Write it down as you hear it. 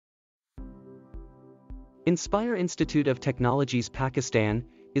Inspire Institute of Technologies Pakistan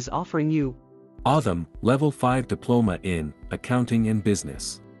is offering you OTHM Level 5 Diploma in Accounting and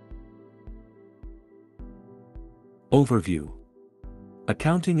Business. Overview.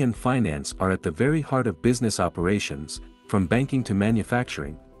 Accounting and finance are at the very heart of business operations, from banking to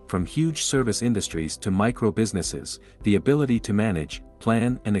manufacturing, from huge service industries to micro-businesses. The ability to manage,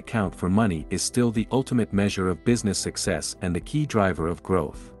 plan and account for money is still the ultimate measure of business success and the key driver of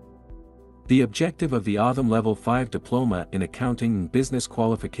growth. The objective of the OTHM Level 5 Diploma in Accounting and Business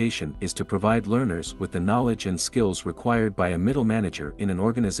qualification is to provide learners with the knowledge and skills required by a middle manager in an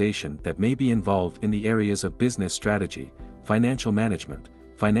organization that may be involved in the areas of business strategy, financial management,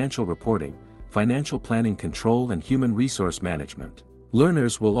 financial reporting, financial planning control and human resource management.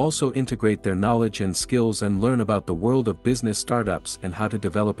 Learners will also integrate their knowledge and skills and learn about the world of business startups and how to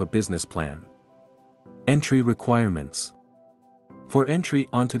develop a business plan. Entry requirements. For entry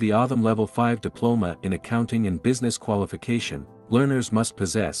onto the OTHM Level 5 Diploma in Accounting and Business qualification, learners must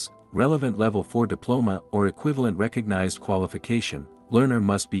possess relevant Level 4 diploma or equivalent recognized qualification. Learner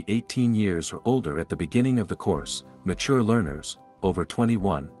must be 18 years or older at the beginning of the course. Mature learners, over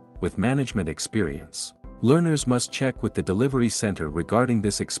 21, with management experience. Learners must check with the delivery center regarding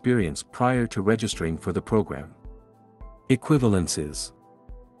this experience prior to registering for the program. Equivalences.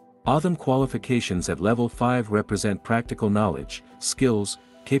 OTHM qualifications at Level 5 represent practical knowledge, skills,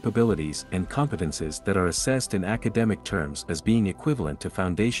 capabilities and competences that are assessed in academic terms as being equivalent to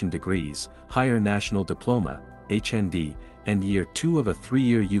foundation degrees, higher national diploma, HND, and Year 2 of a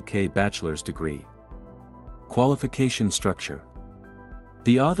 3-year UK bachelor's degree. Qualification structure.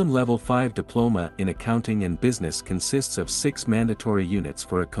 The OTHM Level 5 Diploma in Accounting and Business consists of 6 mandatory units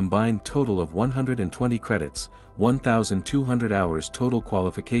for a combined total of 120 credits, 1,200 hours total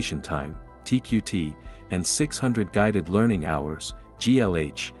qualification time, TQT, and 600 guided learning hours,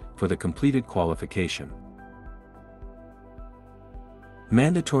 GLH, for the completed qualification.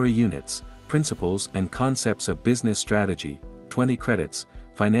 Mandatory units, Principles and Concepts of Business Strategy, 20 credits,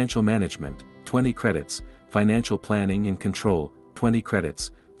 Financial Management, 20 credits, Financial Planning and Control, 20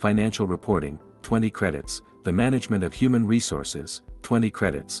 credits, Financial Reporting, 20 credits, The Management of Human Resources, 20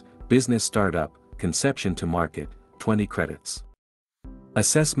 credits, Business Startup, Conception to Market, 20 credits.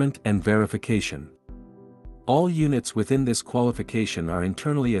 Assessment and Verification. All units within this qualification are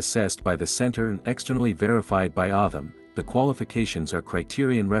internally assessed by the center and externally verified by OTHM. The qualifications are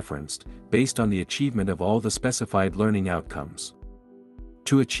criterion referenced, based on the achievement of all the specified learning outcomes.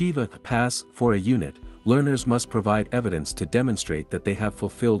 To achieve a pass for a unit, learners must provide evidence to demonstrate that they have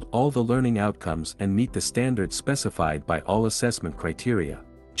fulfilled all the learning outcomes and meet the standards specified by all assessment criteria.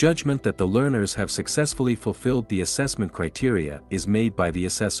 Judgment that the learners have successfully fulfilled the assessment criteria is made by the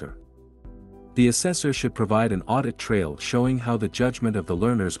assessor. The assessor should provide an audit trail showing how the judgment of the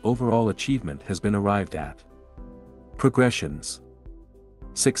learner's overall achievement has been arrived at. Progressions.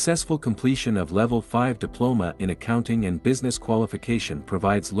 Successful completion of Level 5 Diploma in Accounting and Business qualification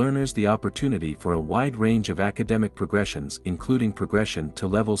provides learners the opportunity for a wide range of academic progressions, including progression to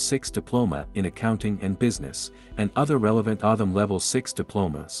Level 6 Diploma in Accounting and Business, and other relevant OTHM Level 6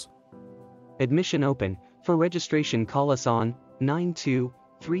 diplomas. Admission open. For registration, call us on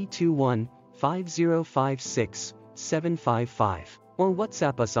 92-321-5056-755 or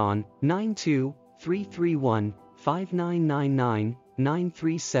WhatsApp us on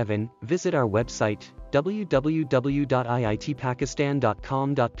 92-331-5999-937. Visit our website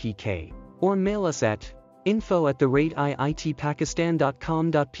www.iitpakistan.com.pk or mail us at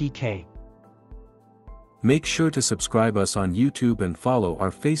info@iitpakistan.com.pk. Make sure to subscribe us on YouTube and follow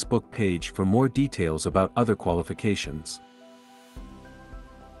our Facebook page for more details about other qualifications.